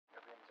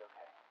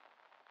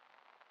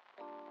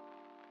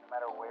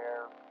matter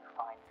where you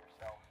find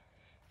yourself.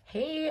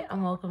 Hey,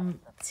 and welcome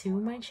to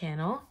my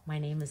channel. My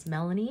name is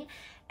Melanie,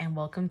 and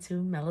welcome to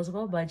Mella's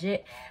Well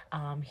Budget.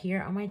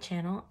 Here on my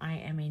channel, I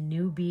am a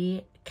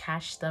newbie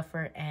cash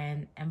stuffer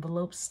and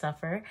envelope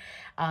stuffer.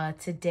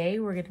 Today,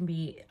 we're going to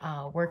be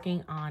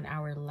working on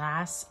our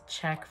last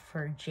check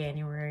for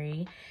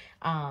January.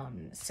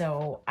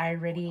 So I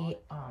already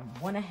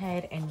went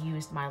ahead and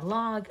used my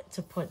log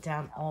to put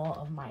down all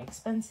of my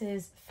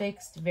expenses,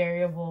 fixed,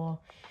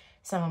 variable,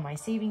 some of my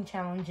saving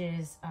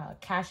challenges,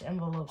 cash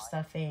envelope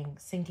stuffing,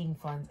 sinking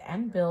funds,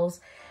 and bills.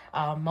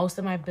 Most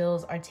of my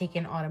bills are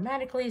taken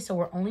automatically, so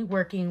we're only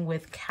working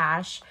with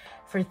cash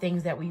for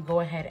things that we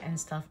go ahead and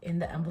stuff in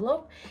the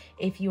envelope.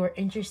 If you are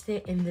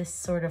interested in this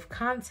sort of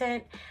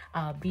content,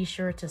 be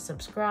sure to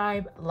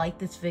subscribe, like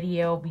this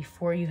video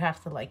before you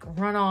have to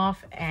run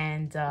off,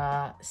 and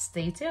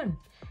stay tuned.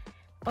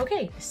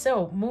 Okay,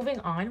 so moving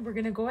on, we're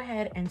gonna go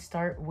ahead and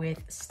start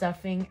with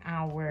stuffing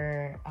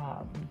our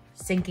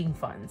sinking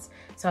funds.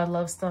 So I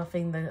love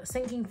stuffing the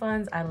sinking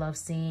funds. I love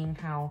seeing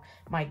how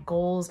my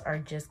goals are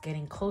just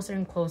getting closer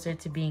and closer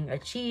to being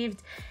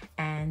achieved.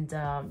 And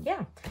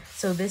yeah,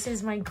 so this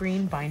is my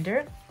green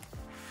binder.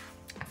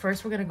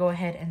 First, we're gonna go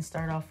ahead and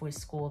start off with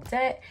school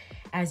debt.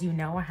 As you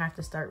know, I have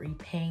to start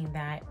repaying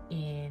that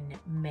in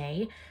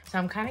May. So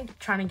I'm kind of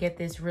trying to get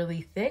this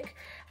really thick.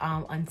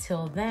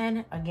 Until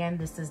then, again,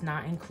 this does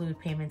not include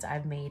payments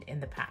I've made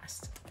in the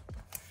past.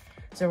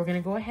 So we're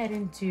gonna go ahead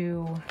and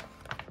do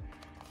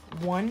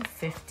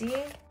 150.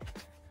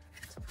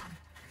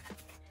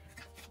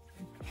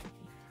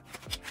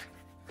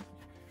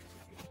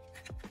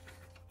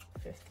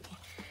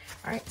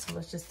 All right, so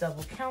let's just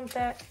double count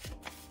that.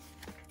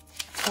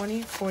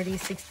 20, 40,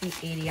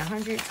 60, 80,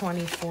 100,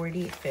 20,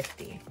 40,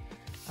 50.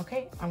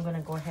 Okay, I'm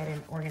gonna go ahead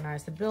and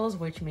organize the bills,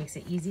 which makes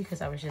it easy because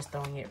I was just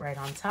throwing it right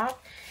on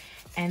top.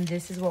 And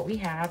this is what we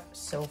have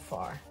so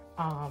far.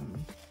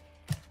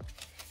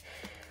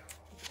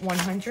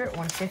 100,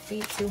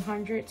 150,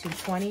 200,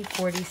 220,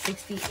 40,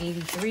 60,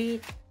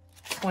 83,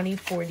 20,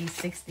 40,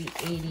 60,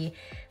 80,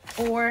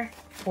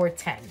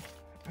 410,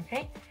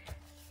 okay?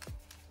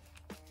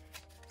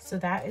 So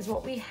that is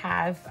what we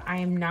have. I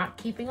am not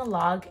keeping a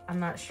log.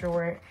 I'm not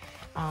sure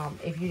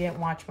if you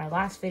didn't watch my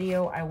last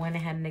video. I went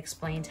ahead and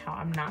explained how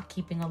I'm not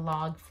keeping a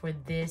log for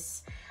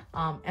this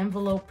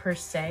envelope per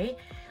se,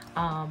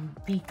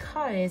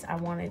 because I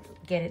want to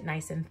get it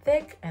nice and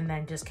thick and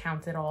then just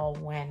count it all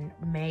when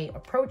May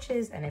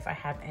approaches. And if I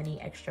have any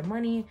extra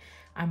money,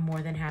 I'm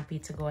more than happy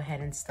to go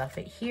ahead and stuff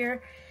it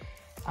here.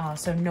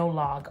 So no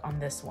log on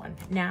this one.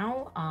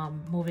 Now,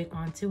 moving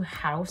on to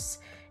house.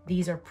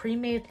 These are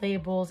pre-made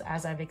labels,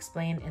 as I've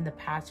explained in the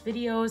past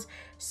videos.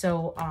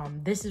 So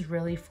this is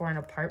really for an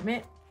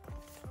apartment.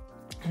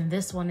 And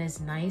this one is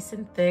nice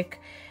and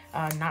thick.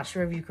 Not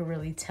sure if you could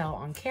really tell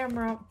on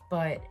camera,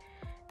 but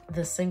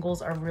the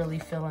singles are really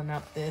filling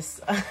up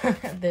this,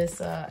 this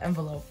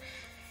envelope.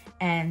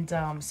 And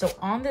so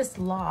on this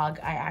log,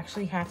 I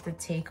actually have to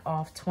take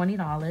off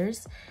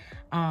 $20.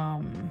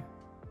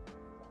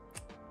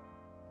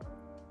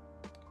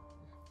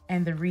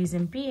 And the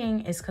reason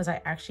being is because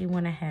I actually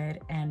went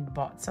ahead and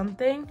bought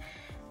something.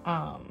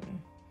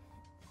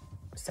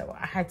 So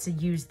I had to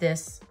use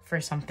this for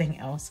something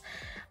else.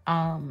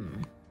 I'll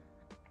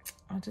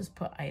just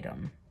put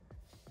item.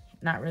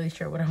 Not really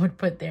sure what I would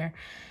put there.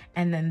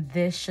 And then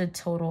this should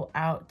total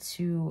out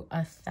to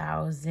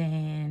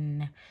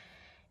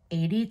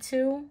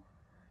 1,082,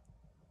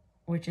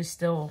 which is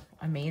still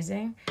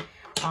amazing.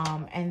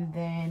 And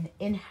then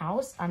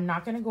in-house, I'm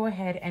not going to go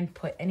ahead and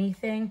put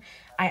anything.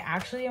 I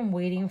actually am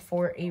waiting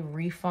for a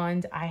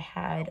refund. I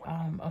had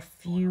a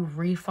few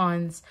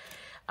refunds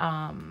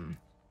that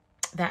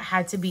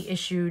had to be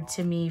issued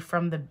to me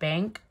from the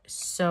bank,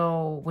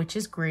 so which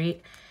is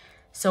great.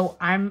 So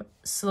I'm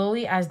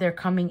slowly, as they're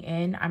coming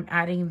in, I'm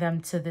adding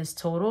them to this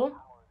total.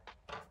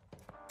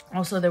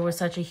 Also, there was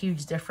such a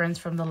huge difference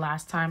from the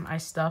last time I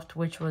stuffed,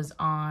 which was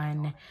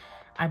on,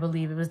 I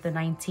believe it was the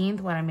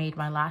 19th when I made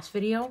my last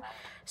video.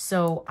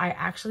 So I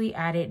actually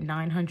added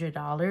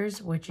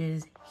 $900, which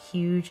is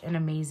huge and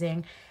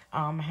amazing.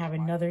 I have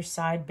another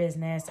side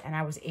business and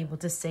I was able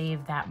to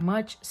save that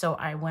much. So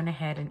I went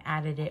ahead and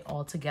added it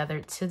all together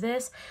to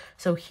this.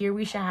 So here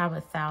we should have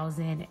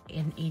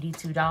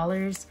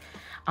 $1,082.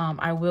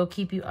 I will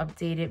keep you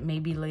updated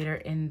maybe later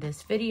in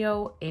this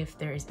video if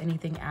there is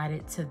anything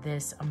added to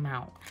this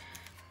amount.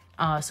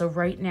 So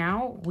right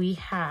now we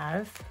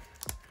have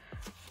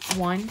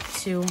 1,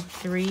 2,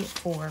 3,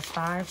 4,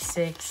 5,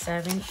 6,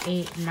 7,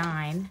 8,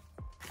 9,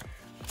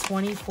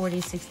 20,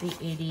 40,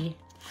 60, 80,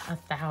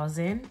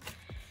 1,000,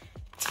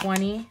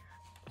 20,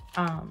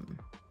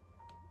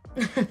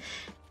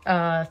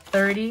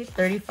 30,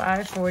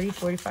 35, 40,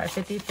 45,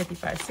 50,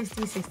 55,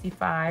 60,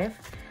 65.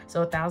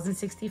 So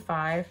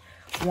 1,065.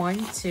 1,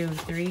 2,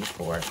 3,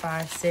 4,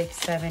 5, 6,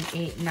 7,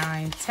 8,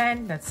 9,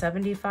 10. That's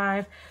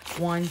 75.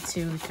 1,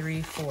 2,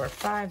 3, 4,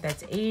 5.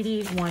 That's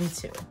 80. 1,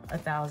 2.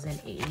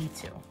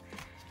 1,082.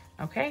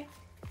 Okay.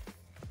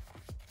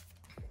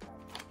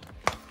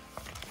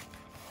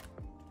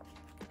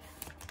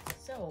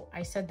 So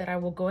I said that I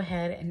will go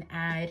ahead and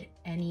add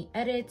any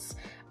edits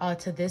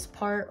to this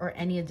part or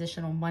any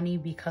additional money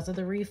because of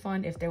the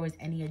refund if there was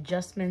any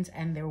adjustments,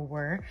 and there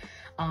were.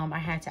 I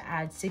had to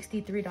add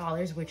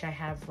 $63, which I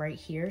have right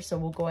here. So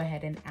we'll go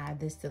ahead and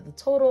add this to the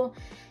total,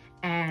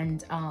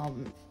 and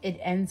it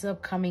ends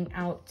up coming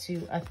out to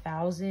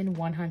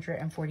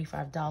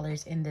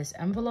 $1,145 in this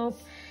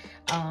envelope.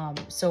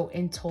 So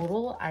in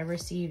total, I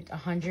received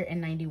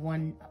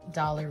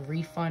 $191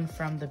 refund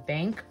from the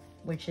bank,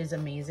 which is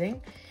amazing.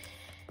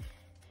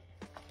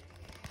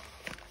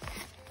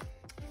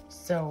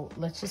 So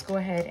let's just go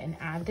ahead and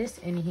add this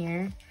in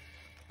here,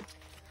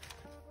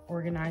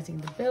 organizing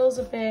the bills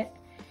a bit,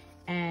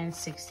 and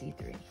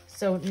 63.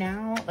 So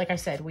now, like I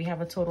said, we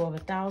have a total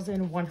of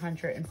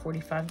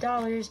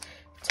 $1,145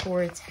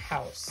 towards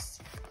house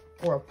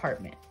or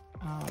apartment.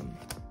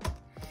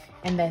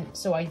 And then,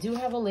 so I do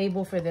have a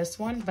label for this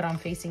one, but I'm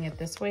facing it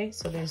this way,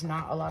 so there's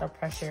not a lot of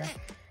pressure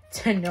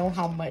to know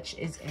how much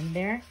is in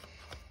there.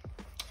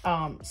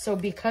 So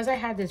because I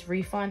had this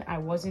refund, I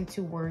wasn't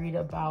too worried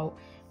about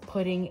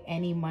putting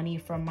any money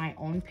from my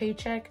own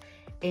paycheck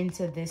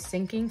into this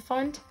sinking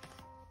fund.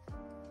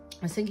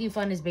 A sinking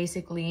fund is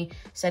basically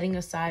setting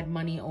aside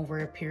money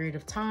over a period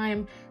of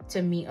time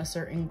to meet a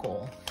certain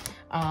goal.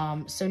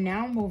 So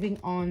now moving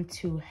on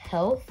to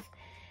health,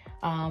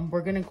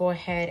 we're gonna go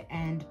ahead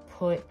and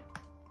put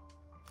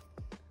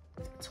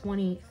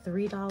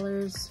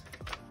 $23.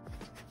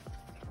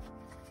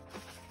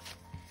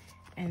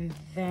 And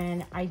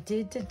then I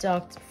did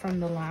deduct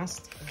from the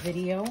last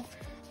video,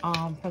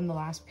 from the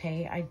last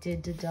pay, I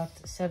did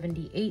deduct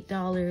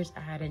 $78. I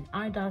had an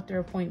eye doctor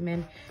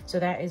appointment. So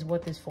that is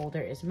what this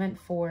folder is meant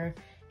for.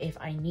 If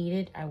I need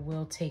it, I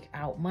will take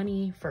out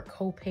money for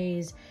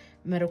co-pays,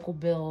 medical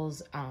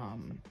bills,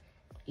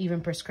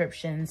 even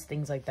prescriptions,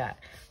 things like that.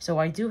 So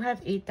I do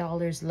have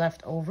 $8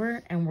 left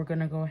over, and we're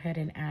gonna go ahead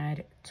and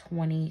add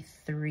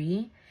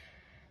 23.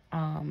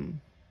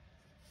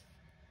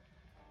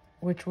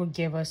 Which will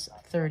give us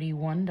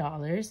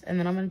 $31. And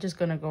then I'm just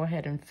gonna go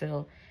ahead and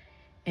fill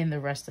in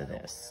the rest of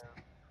this.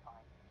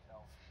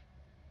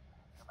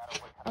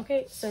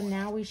 Okay, so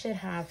now we should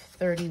have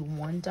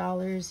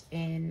 $31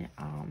 in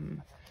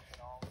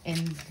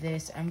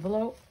this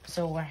envelope.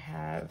 So I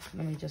have,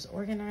 let me just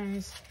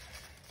organize.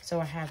 So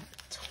I have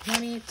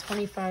 20,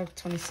 25,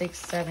 26,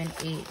 7,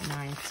 8,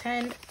 9,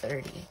 10,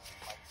 30.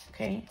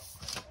 Okay.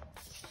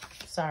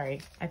 Sorry,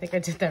 I think I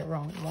did that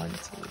wrong. 1, 2,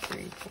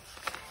 3, 4.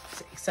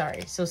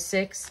 Sorry, so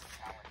 6,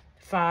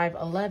 5,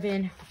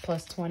 11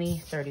 plus 20,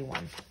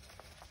 31.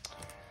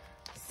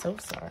 So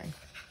sorry.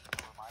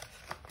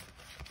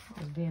 It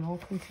was being all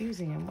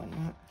confusing and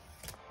whatnot.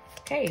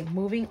 Okay,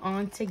 moving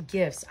on to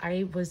gifts.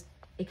 I was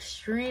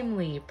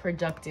extremely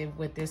productive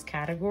with this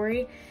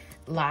category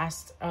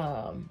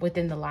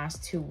within the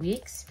last 2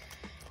 weeks.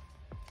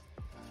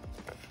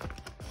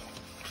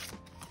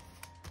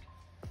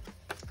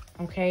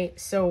 Okay,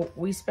 so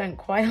we spent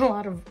quite a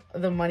lot of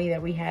the money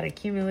that we had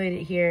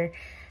accumulated here.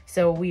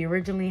 So we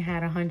originally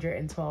had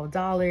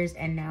 $112,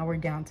 and now we're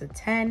down to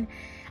 10.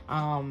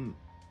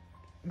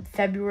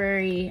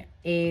 February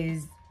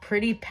is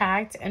pretty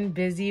packed and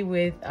busy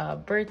with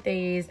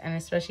birthdays, and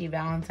especially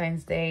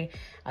Valentine's Day.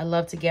 I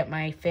love to get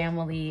my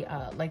family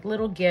like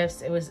little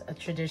gifts. It was a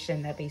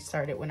tradition that they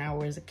started when I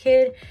was a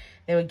kid.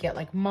 They would get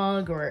like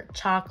mug or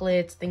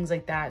chocolates, things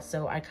like that.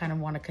 So I kind of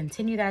want to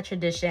continue that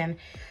tradition.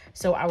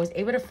 So I was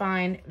able to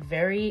find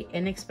very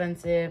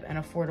inexpensive and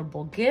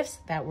affordable gifts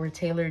that were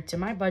tailored to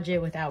my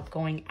budget without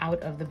going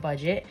out of the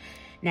budget.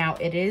 Now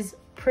it is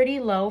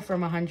pretty low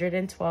from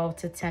 $112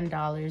 to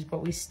 $10,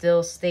 but we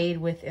still stayed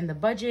within the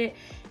budget,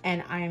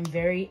 and I am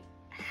very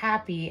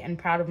happy and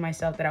proud of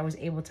myself that I was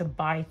able to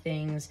buy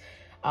things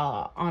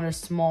on a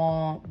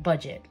small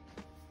budget.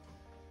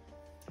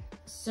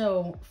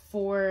 So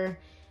for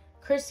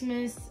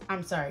Christmas,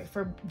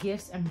 for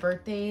gifts and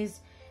birthdays,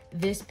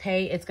 this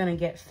pay, it's gonna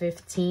get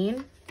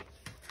 15.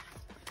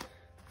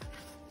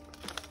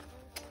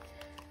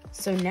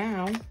 So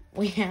now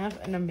we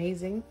have an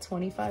amazing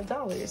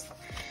 $25.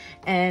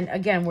 And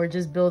again, we're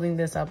just building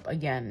this up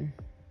again.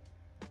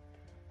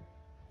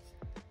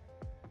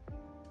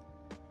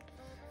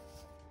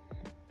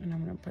 And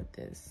I'm gonna put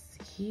this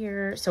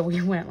here. So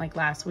we went like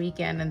last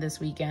weekend and this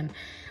weekend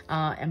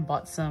and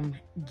bought some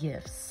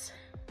gifts.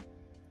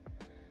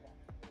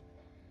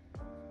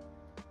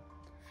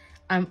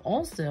 I'm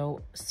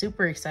also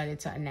super excited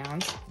to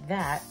announce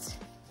that,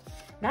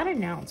 not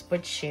announce,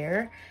 but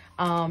share.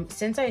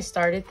 Since I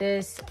started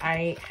this,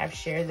 I have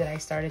shared that I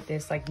started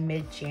this like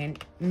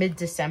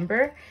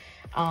mid-December.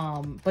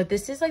 But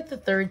this is like the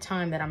third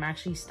time that I'm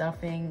actually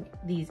stuffing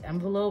these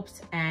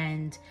envelopes,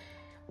 and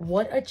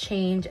what a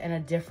change and a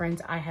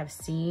difference I have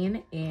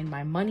seen in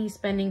my money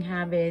spending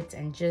habits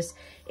and just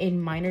in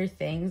minor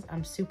things.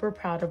 I'm super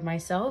proud of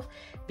myself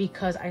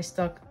because I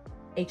stuck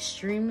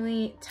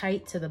extremely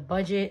tight to the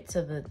budget,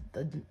 to the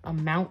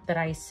amount that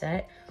I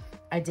set.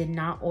 I did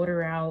not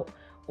order out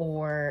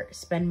or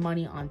spend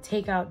money on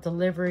takeout,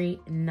 delivery,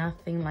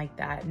 nothing like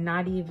that.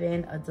 Not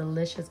even a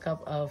delicious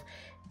cup of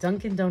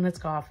Dunkin' Donuts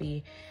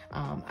coffee.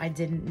 I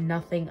did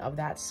nothing of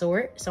that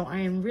sort. So I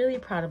am really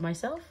proud of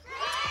myself.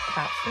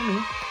 Claps for me.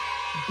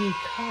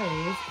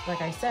 Because,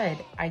 like I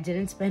said, I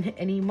didn't spend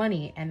any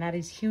money, and that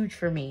is huge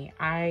for me.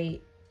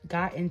 I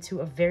got into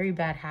a very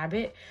bad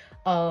habit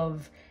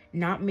of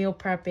not meal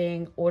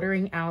prepping,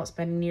 ordering out,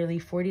 spending nearly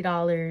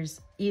 $40,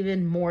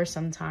 even more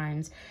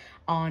sometimes,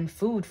 on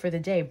food for the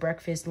day,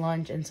 breakfast,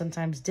 lunch, and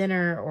sometimes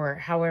dinner, or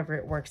however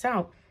it works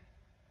out.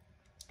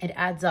 It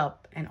adds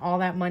up, and all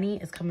that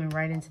money is coming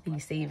right into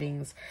these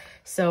savings.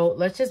 So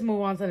let's just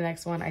move on to the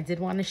next one. I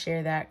did want to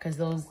share that because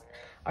those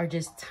are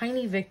just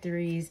tiny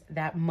victories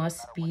that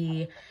must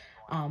be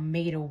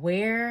made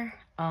aware,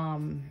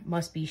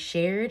 must be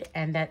shared,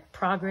 and that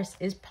progress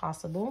is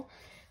possible.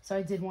 So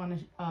I did want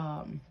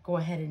to go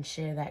ahead and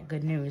share that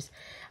good news.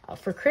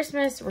 For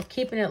Christmas, we're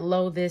keeping it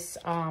low this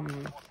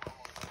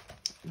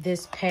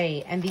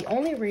pay, and the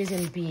only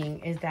reason being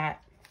is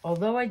that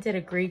although I did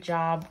a great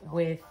job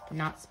with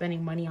not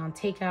spending money on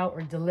takeout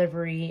or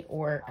delivery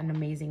or an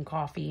amazing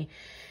coffee,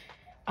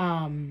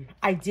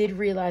 I did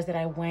realize that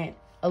I went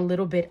a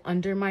little bit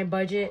under my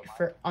budget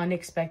for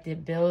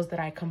unexpected bills that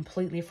I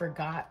completely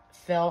forgot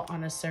fell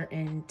on a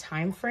certain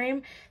time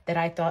frame that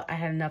I thought I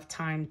had enough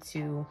time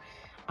to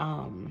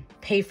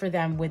pay for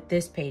them with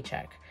this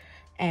paycheck.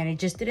 And it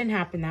just didn't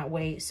happen that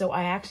way. So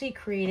I actually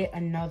created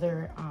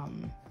another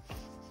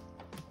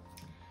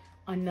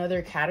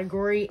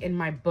category in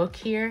my book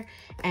here,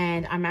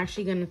 and I'm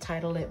actually going to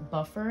title it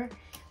Buffer.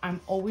 I'm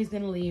always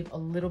going to leave a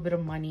little bit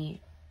of money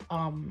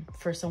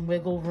for some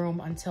wiggle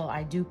room until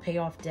I do pay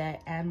off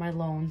debt and my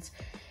loans,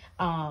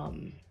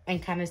 and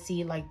kind of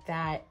see like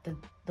that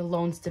the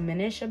loans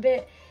diminish a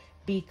bit,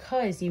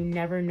 because you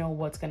never know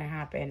what's going to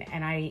happen.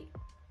 And I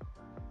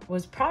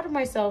was proud of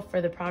myself for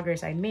the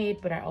progress I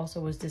made, but I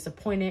also was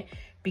disappointed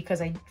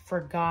because I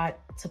forgot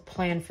to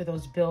plan for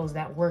those bills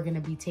that were going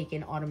to be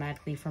taken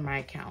automatically from my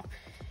account.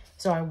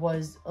 So I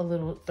was a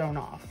little thrown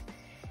off.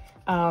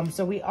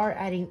 So we are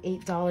adding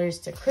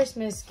 $8 to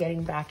Christmas,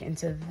 getting back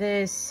into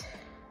this.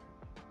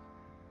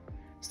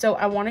 So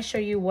I want to show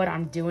you what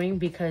I'm doing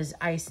because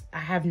I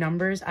have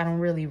numbers. I don't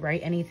really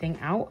write anything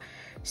out.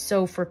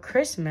 So for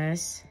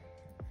Christmas,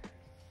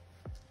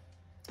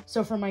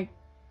 so for my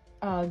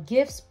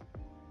gifts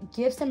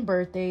and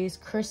birthdays,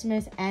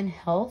 Christmas and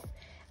health,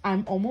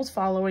 I'm almost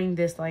following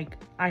this, like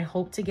I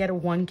hope to get a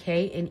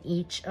 1K in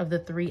each of the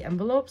 3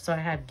 envelopes. So I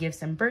have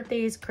gifts and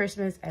birthdays,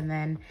 Christmas, and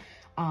then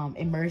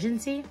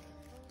emergency.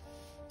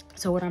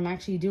 So what I'm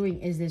actually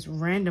doing is this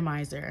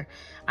randomizer.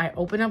 I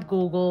open up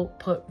Google,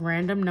 put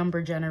random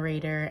number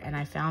generator, and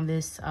I found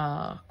this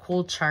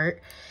cool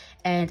chart.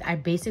 And I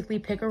basically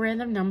pick a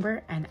random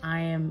number, and I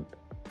am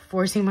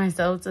forcing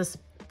myself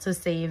to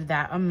save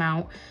that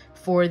amount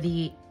for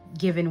the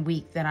given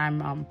week that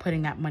I'm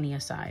putting that money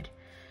aside.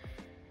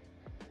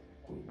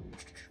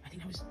 I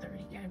think that was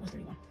 30. Yeah, it was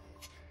 31.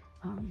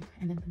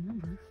 And then the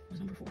number was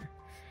number 4.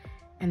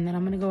 And then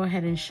I'm going to go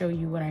ahead and show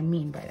you what I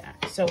mean by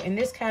that. So in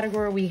this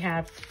category, we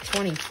have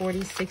 20,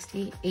 40,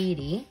 60,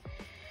 80.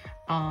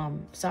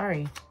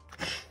 Sorry.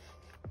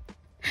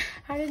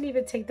 I didn't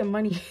even take the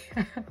money.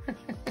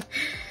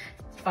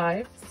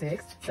 5,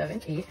 6,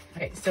 7, 8.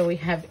 Okay, so we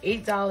have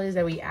 $8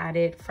 that we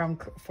added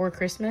for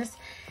Christmas.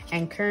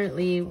 And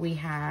currently we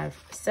have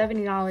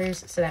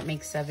 $70. So that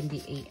makes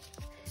 78.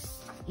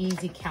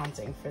 Easy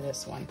counting for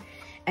this one.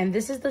 And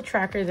this is the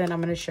tracker that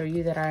I'm going to show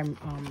you that I'm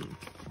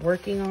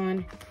working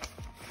on.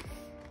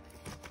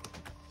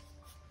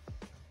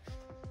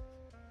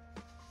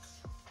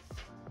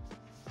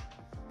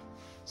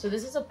 So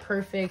this is a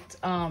perfect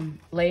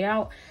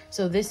layout.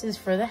 So this is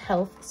for the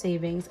health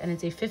savings, and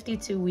it's a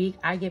 52-week.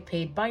 I get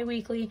paid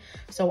bi-weekly.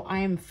 So I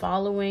am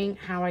following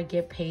how I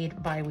get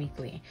paid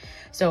bi-weekly.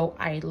 So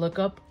I look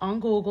up on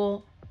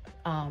Google,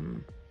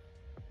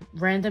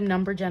 random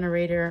number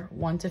generator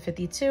 1 to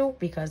 52,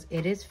 because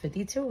it is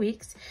 52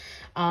 weeks.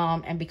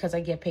 And because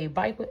I get paid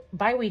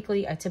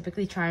bi-weekly, I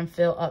typically try and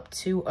fill up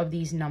 2 of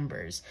these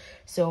numbers.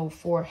 So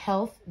for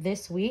health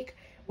this week,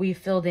 we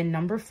filled in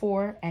number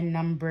 4 and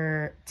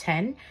number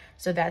 10.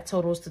 So that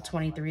totals to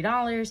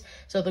 $23.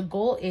 So the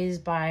goal is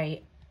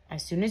by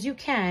as soon as you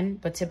can,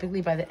 but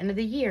typically by the end of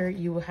the year,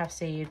 you will have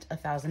saved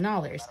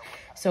 $1,000.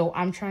 So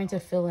I'm trying to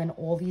fill in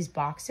all these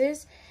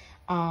boxes.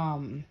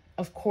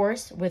 Of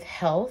course, with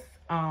health,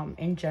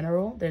 in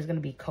general, there's going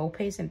to be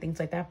co-pays and things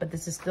like that, but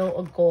this is still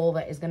a goal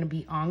that is going to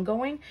be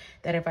ongoing,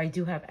 that if I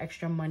do have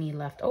extra money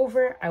left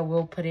over, I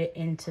will put it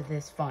into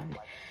this fund.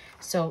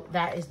 So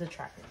that is the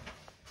tracker.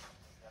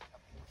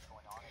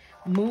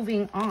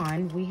 Moving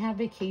on, we have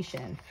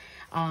vacation.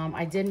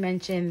 I did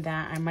mention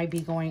that I might be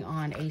going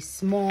on a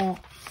small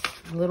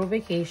little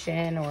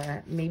vacation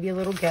or maybe a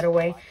little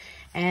getaway,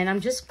 and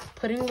I'm just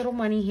putting a little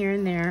money here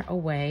and there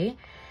away.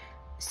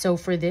 So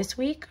for this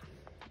week,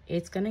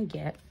 it's going to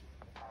get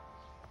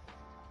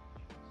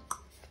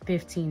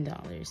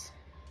 $15.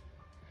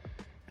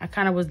 I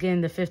kind of was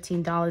getting the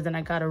 $15 and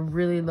I got a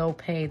really low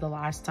pay the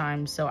last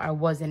time, so I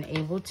wasn't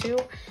able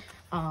to.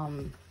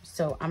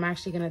 So I'm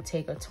actually going to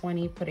take a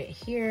 20, put it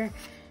here,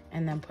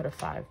 and then put a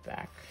 5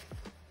 back.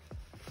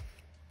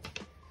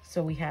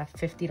 So we have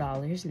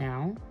 $50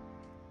 now.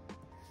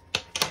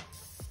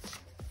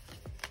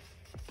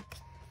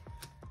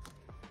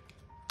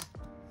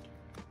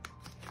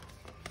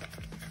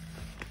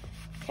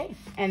 Okay,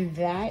 and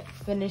that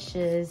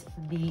finishes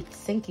the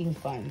sinking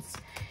funds.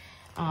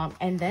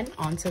 And then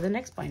on to the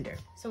next binder.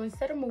 So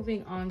instead of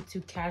moving on to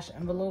cash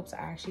envelopes, I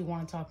actually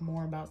want to talk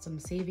more about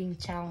some saving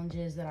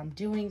challenges that I'm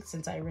doing,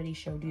 since I already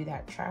showed you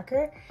that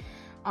tracker.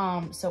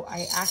 So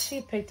I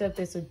actually picked up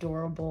this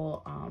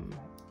adorable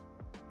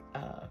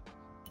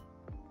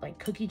like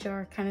cookie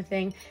jar kind of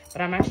thing,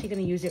 but I'm actually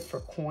going to use it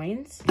for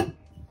coins.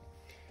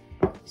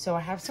 So I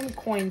have some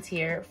coins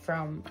here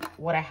from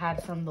what I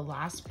had from the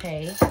last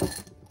pay.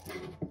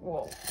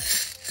 Whoa.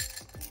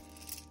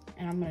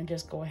 And I'm going to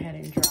just go ahead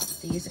and drop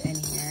these in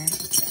here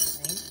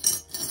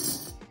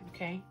gently.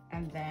 Okay,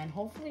 and then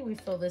hopefully we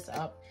fill this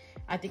up.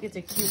 I think it's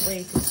a cute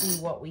way to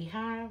see what we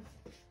have.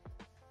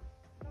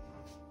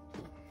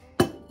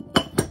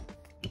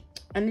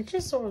 And it's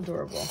just so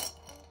adorable.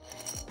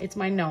 It's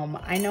my gnome.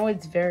 I know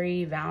it's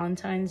very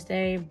Valentine's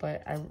Day,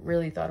 but I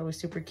really thought it was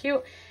super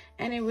cute.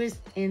 And it was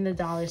in the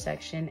dollar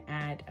section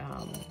at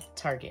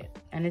Target.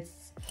 And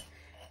it's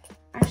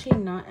actually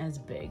not as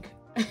big.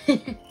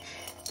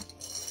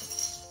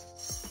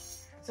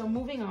 So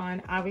moving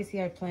on,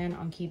 obviously I plan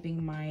on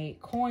keeping my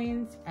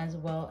coins, as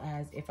well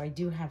as if I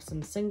do have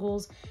some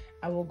singles,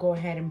 I will go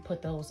ahead and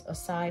put those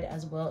aside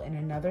as well in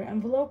another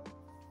envelope.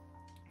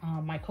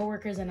 My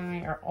coworkers and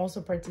I are also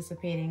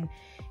participating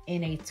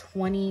in a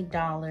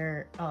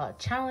 $20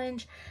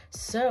 challenge.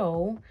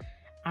 So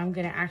I'm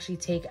gonna actually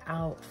take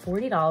out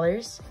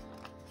 $40.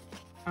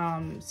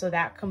 So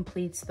that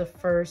completes the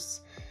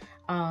first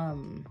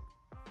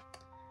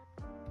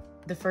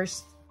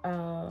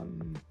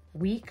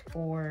week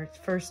or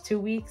first 2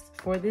 weeks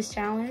for this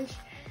challenge.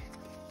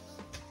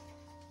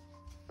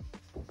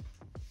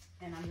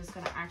 And I'm just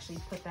gonna actually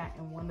put that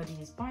in one of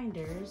these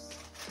binders.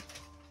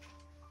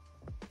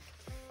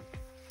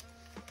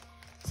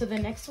 So the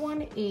next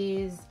one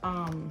is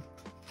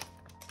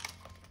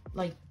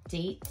like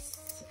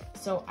dates.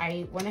 So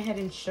I went ahead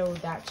and showed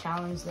that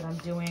challenge that I'm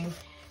doing.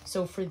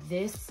 So for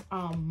this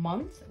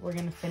month, we're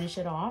gonna finish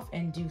it off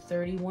and do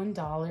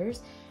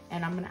 $31.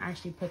 And I'm gonna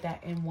actually put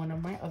that in one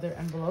of my other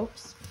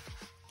envelopes.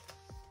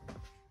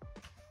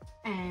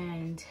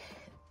 And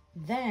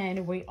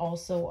then we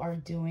also are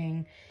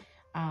doing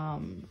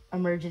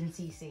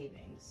emergency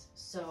savings.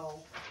 So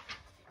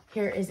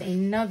here is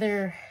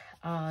another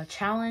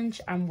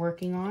challenge I'm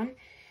working on.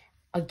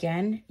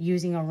 Again,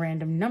 using a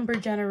random number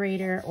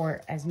generator,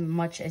 or as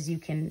much as you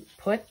can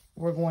put.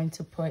 We're going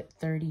to put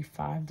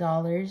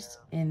 $35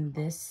 in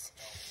this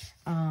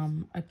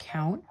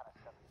account.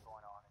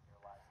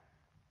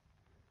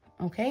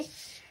 Okay,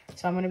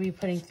 so I'm going to be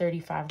putting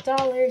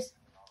 $35.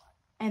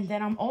 And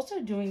then I'm also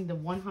doing the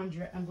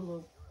 100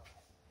 envelope.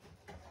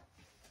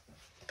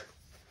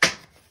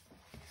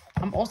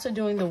 I'm also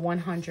doing the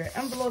 100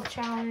 envelope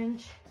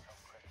challenge,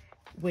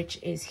 which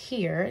is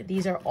here.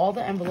 These are all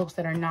the envelopes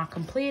that are not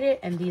completed,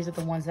 and these are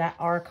the ones that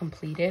are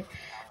completed.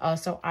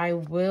 So I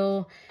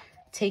will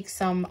take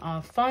some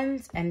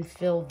funds and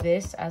fill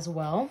this as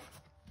well.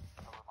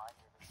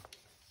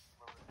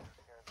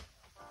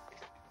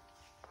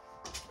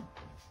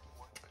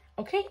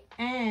 Okay,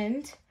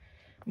 and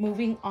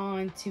moving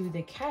on to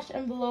the cash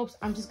envelopes,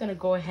 I'm just gonna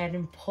go ahead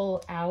and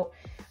pull out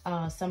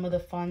some of the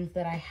funds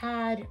that I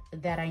had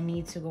that I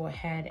need to go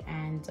ahead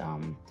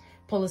and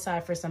pull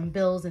aside for some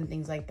bills and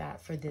things like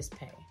that for this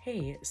pay.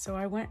 Hey, so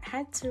I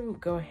had to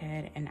go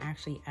ahead and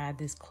actually add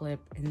this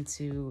clip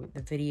into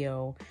the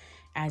video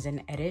as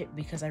an edit,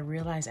 because I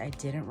realized I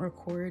didn't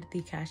record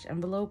the cash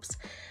envelopes.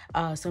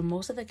 So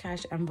most of the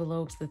cash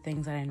envelopes, the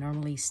things that I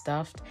normally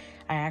stuffed,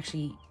 I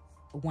actually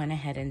went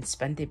ahead and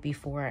spent it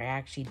before I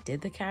actually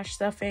did the cash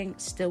stuffing,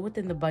 still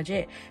within the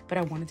budget, but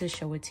I wanted to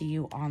show it to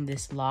you on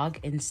this log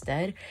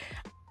instead.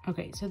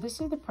 Okay, so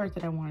this is the part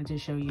that I wanted to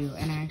show you,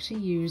 and I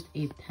actually used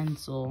a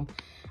pencil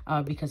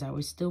because I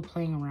was still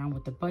playing around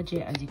with the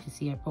budget. As you can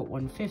see, I put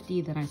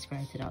 150, then I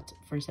scratched it out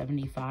for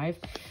 75.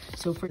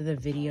 So for the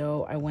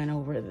video, I went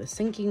over the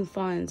sinking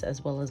funds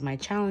as well as my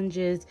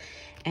challenges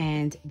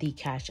and the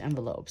cash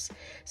envelopes.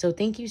 So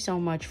thank you so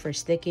much for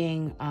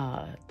sticking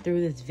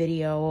through this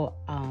video.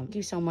 Thank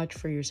you so much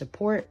for your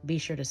support. Be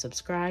sure to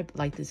subscribe,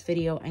 like this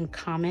video, and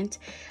comment.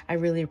 I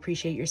really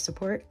appreciate your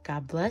support.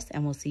 God bless,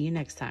 and we'll see you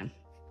next time.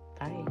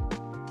 Bye.